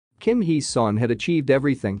Kim Hee Sun had achieved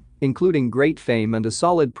everything, including great fame and a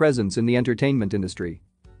solid presence in the entertainment industry.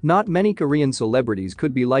 Not many Korean celebrities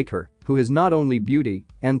could be like her, who has not only beauty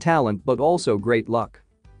and talent but also great luck.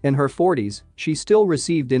 In her 40s, she still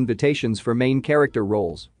received invitations for main character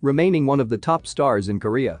roles, remaining one of the top stars in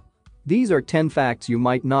Korea. These are 10 facts you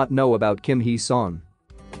might not know about Kim Hee Sun.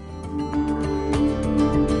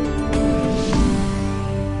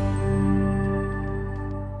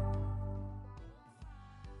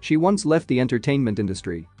 She once left the entertainment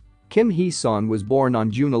industry. Kim Hee Sun was born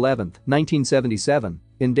on June 11, 1977,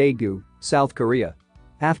 in Daegu, South Korea.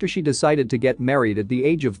 After she decided to get married at the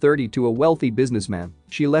age of 30 to a wealthy businessman,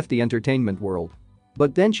 she left the entertainment world.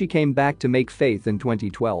 But then she came back to make faith in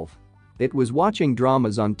 2012. It was watching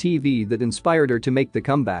dramas on TV that inspired her to make the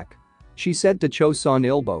comeback. She said to Chosun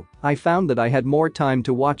Ilbo, "I found that I had more time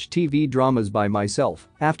to watch TV dramas by myself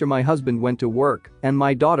after my husband went to work and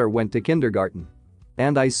my daughter went to kindergarten.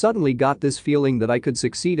 And I suddenly got this feeling that I could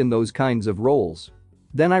succeed in those kinds of roles.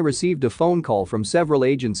 Then I received a phone call from several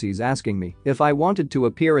agencies asking me if I wanted to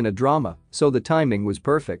appear in a drama, so the timing was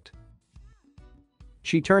perfect."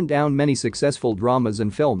 She turned down many successful dramas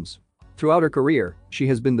and films. Throughout her career, she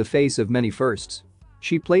has been the face of many firsts.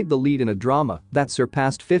 She played the lead in a drama that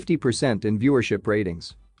surpassed 50% in viewership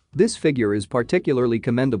ratings. This figure is particularly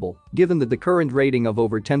commendable, given that the current rating of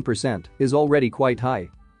over 10% is already quite high.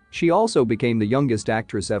 She also became the youngest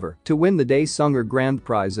actress ever to win the Dae-Sunger Grand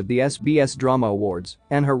Prize of the SBS Drama Awards,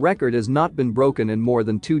 and her record has not been broken in more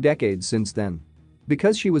than 2 decades since then.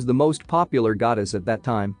 Because she was the most popular goddess at that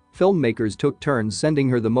time, filmmakers took turns sending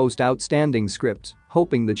her the most outstanding scripts,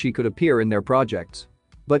 hoping that she could appear in their projects.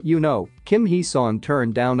 But Kim Hee Sun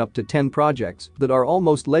turned down up to 10 projects that are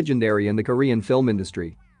almost legendary in the Korean film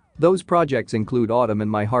industry. Those projects include Autumn in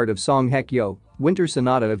My Heart of Song Hye-kyo, Winter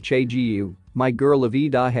Sonata of Chae Ji-woo, My Girl of Lee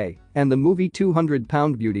Da-hae, and the movie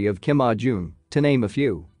 200-Pound Beauty of Kim Ah-jun, to name a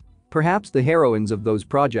few. Perhaps the heroines of those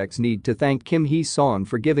projects need to thank Kim Hee Sun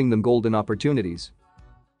for giving them golden opportunities.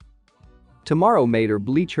 Tomorrow made her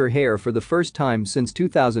bleach her hair for the first time since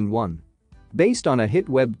 2001. Based on a hit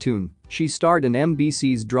webtoon, she starred in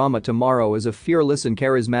MBC's drama Tomorrow as a fearless and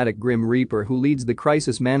charismatic Grim Reaper who leads the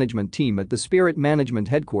crisis management team at the spirit management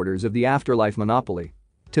headquarters of the Afterlife Monopoly.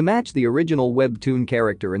 To match the original webtoon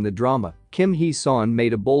character in the drama, Kim Hee Sun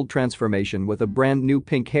made a bold transformation with a brand new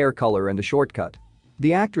pink hair color and a shortcut.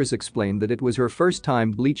 The actress explained that it was her first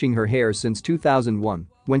time bleaching her hair since 2001,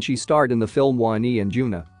 when she starred in the film Wani and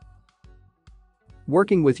Juna.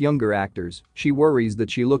 Working with younger actors, she worries that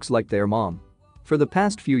she looks like their mom. For the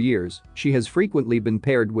past few years, she has frequently been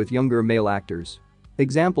paired with younger male actors.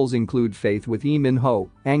 Examples include Faith with Lee Min-ho,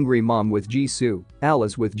 Angry Mom with Jisoo,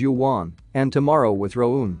 Alice with Ju-won, and Tomorrow with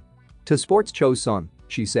Roeun. To Sports Chosun,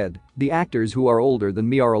 she said, "The actors who are older than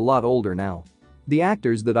me are a lot older now. The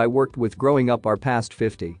actors that I worked with growing up are past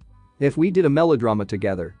 50. If we did a melodrama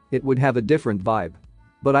together, it would have a different vibe.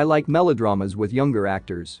 But I like melodramas with younger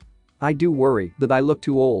actors. I do worry that I look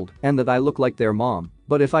too old and that I look like their mom,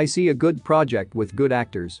 but if I see a good project with good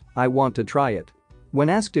actors, I want to try it." When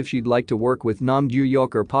asked if she'd like to work with Nam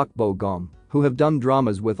Joo-hyuk or Park Bo-gum, who have done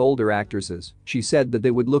dramas with older actresses, she said that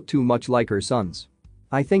they would look too much like her sons.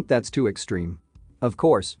 "I think that's too extreme. Of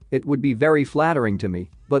course, it would be very flattering to me,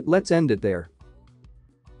 but let's end it there."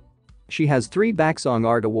 She has 3 Baksong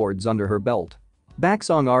Art Awards under her belt.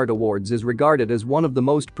 Baksong Art Awards is regarded as one of the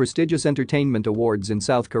most prestigious entertainment awards in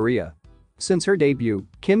South Korea. Since her debut,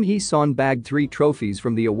 Kim Hee Sun bagged 3 trophies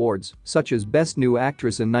from the awards, such as Best New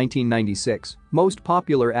Actress in 1996, Most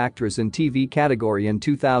Popular Actress in TV category in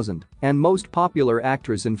 2000, and Most Popular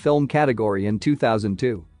Actress in Film category in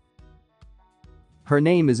 2002. Her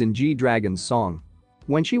name is in G-Dragon's song.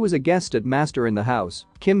 When she was a guest at Master in the House,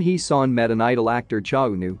 Kim Hee Sun met an idol actor Cha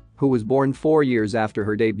Eun-woo, who was born 4 years after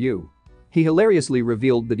her debut. He hilariously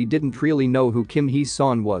revealed that he didn't really know who Kim Hee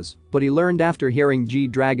Sun was, but he learned after hearing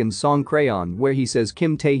G-Dragon's song Crayon where he says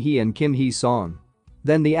Kim Tae-hee and Kim Hee Sun.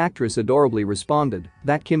 Then the actress adorably responded,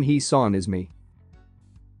 "That Kim Hee Sun is me."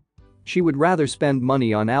 She would rather spend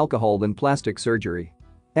money on alcohol than plastic surgery.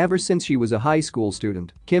 Ever since she was a high school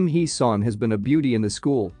student, Kim Hee Sun has been a beauty in the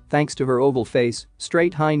school thanks to her oval face,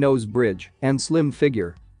 straight high nose bridge, and slim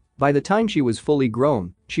figure. By the time she was fully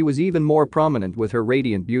grown, she was even more prominent with her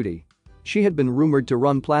radiant beauty. She had been rumored to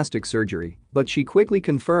run plastic surgery, but she quickly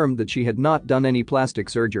confirmed that she had not done any plastic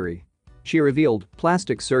surgery. She revealed,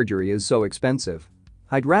 "Plastic surgery is so expensive.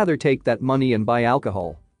 I'd rather take that money and buy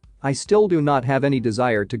alcohol. I still do not have any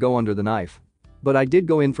desire to go under the knife. But I did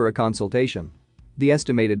go in for a consultation." The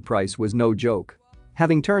estimated price was no joke.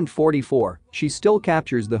 Having turned 44, she still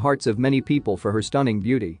captures the hearts of many people for her stunning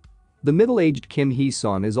beauty. The middle-aged Kim Hee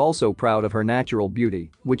Sun is also proud of her natural beauty,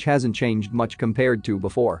 which hasn't changed much compared to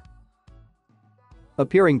before.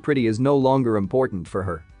 Appearing pretty is no longer important for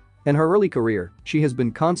her. In her early career, she has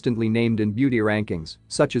been constantly named in beauty rankings,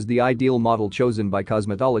 such as the ideal model chosen by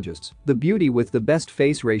cosmetologists, the beauty with the best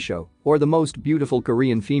face ratio, or the most beautiful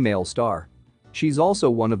Korean female star. She's also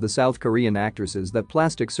one of the South Korean actresses that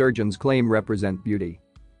plastic surgeons claim represent beauty.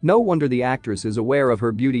 No wonder the actress is aware of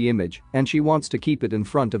her beauty image and she wants to keep it in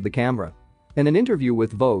front of the camera. In an interview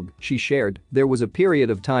with Vogue, she shared, "There was a period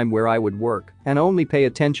of time where I would work and only pay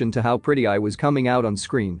attention to how pretty I was coming out on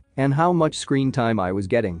screen and how much screen time I was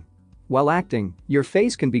getting. While acting, your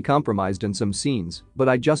face can be compromised in some scenes, but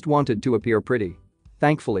I just wanted to appear pretty.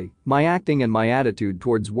 Thankfully, my acting and my attitude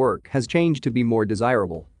towards work has changed to be more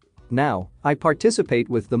desirable. Now, I participate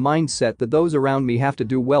with the mindset that those around me have to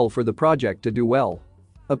do well for the project to do well.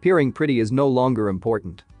 Appearing pretty is no longer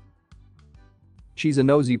important." She's a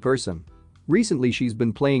nosy person. Recently she's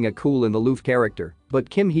been playing a cool and aloof character, but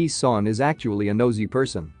Kim Hee Sun is actually a nosy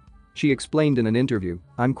person. She explained in an interview,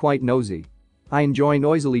 "I'm quite nosy. I enjoy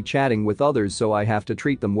noisily chatting with others, so I have to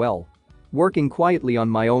treat them well. Working quietly on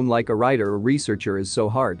my own like a writer or researcher is so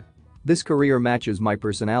hard. This career matches my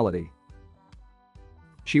personality."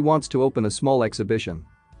 She wants to open a small exhibition.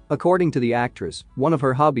 According to the actress, one of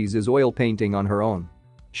her hobbies is oil painting on her own.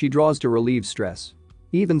 She draws to relieve stress.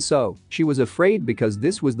 Even so, she was afraid because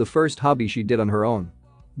this was the first hobby she did on her own.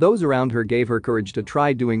 Those around her gave her courage to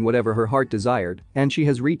try doing whatever her heart desired, and she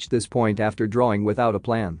has reached this point after drawing without a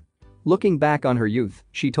plan. Looking back on her youth,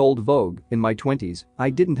 she told Vogue, "In my 20s, I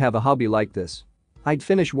didn't have a hobby like this. I'd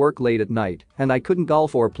finish work late at night, and I couldn't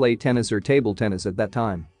golf or play tennis or table tennis at that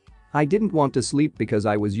time. I didn't want to sleep because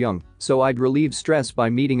I was young, so I'd relieve stress by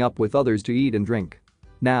meeting up with others to eat and drink.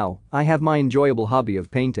 Now, I have my enjoyable hobby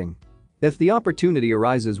of painting. If the opportunity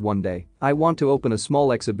arises one day, I want to open a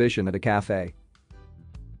small exhibition at a cafe.